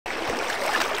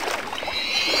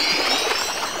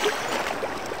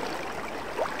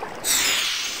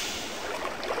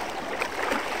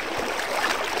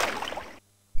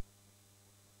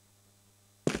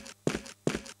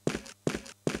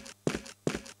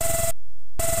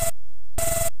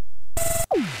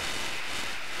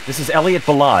This is Elliot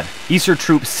Ballad, Easter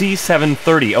Troop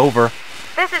C-730, over.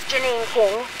 This is Janine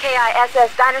King,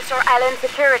 KISS Dinosaur Island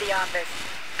Security Office.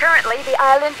 Currently, the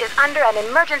island is under an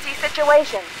emergency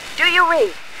situation. Do you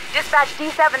read? Dispatch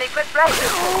D7 equipped rescue.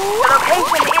 The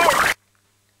location is...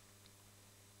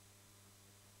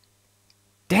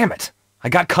 Damn it! I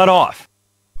got cut off.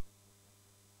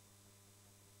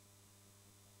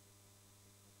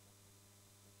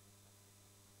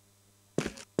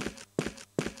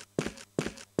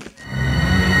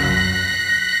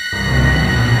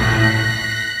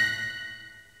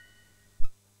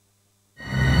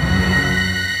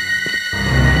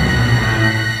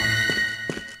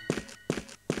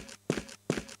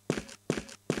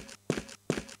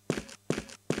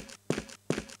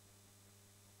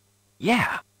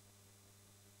 Yeah.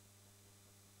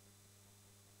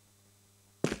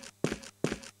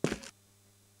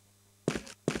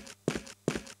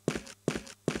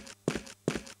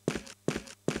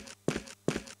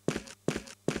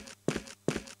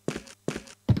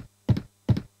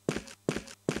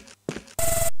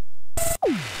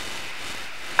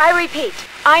 I repeat,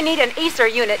 I need an Easter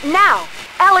unit now.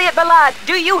 Elliot Ballad,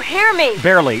 do you hear me?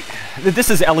 Barely.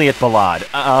 This is Elliot Ballad.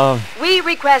 We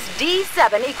request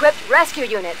D7 equipped rescue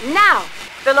unit now.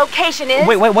 The location is...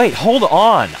 Wait, hold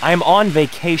on. I'm on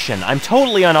vacation. I'm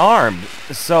totally unarmed.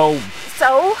 So...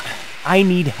 So? I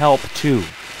need help, too.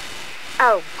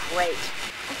 Oh, great.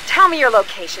 Tell me your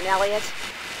location, Elliot.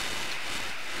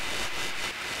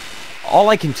 All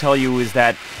I can tell you is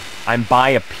that I'm by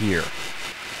a pier.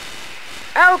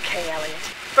 Okay, Elliot.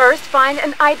 First, find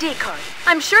an ID card.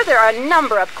 I'm sure there are a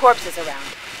number of corpses around.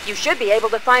 You should be able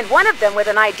to find one of them with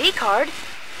an ID card.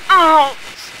 Oh!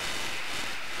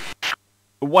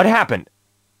 What happened?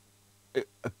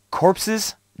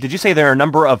 Corpses? Did you say there are a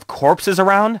number of corpses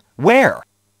around? Where?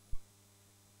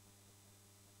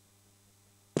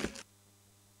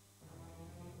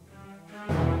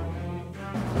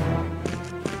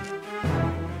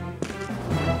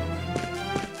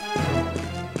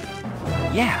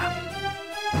 Yeah.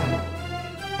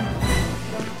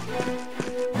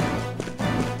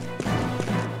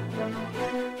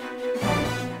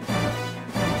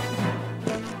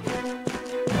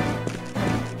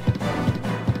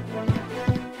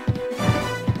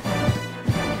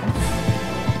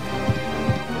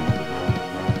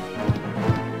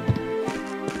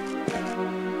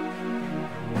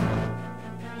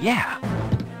 Yeah.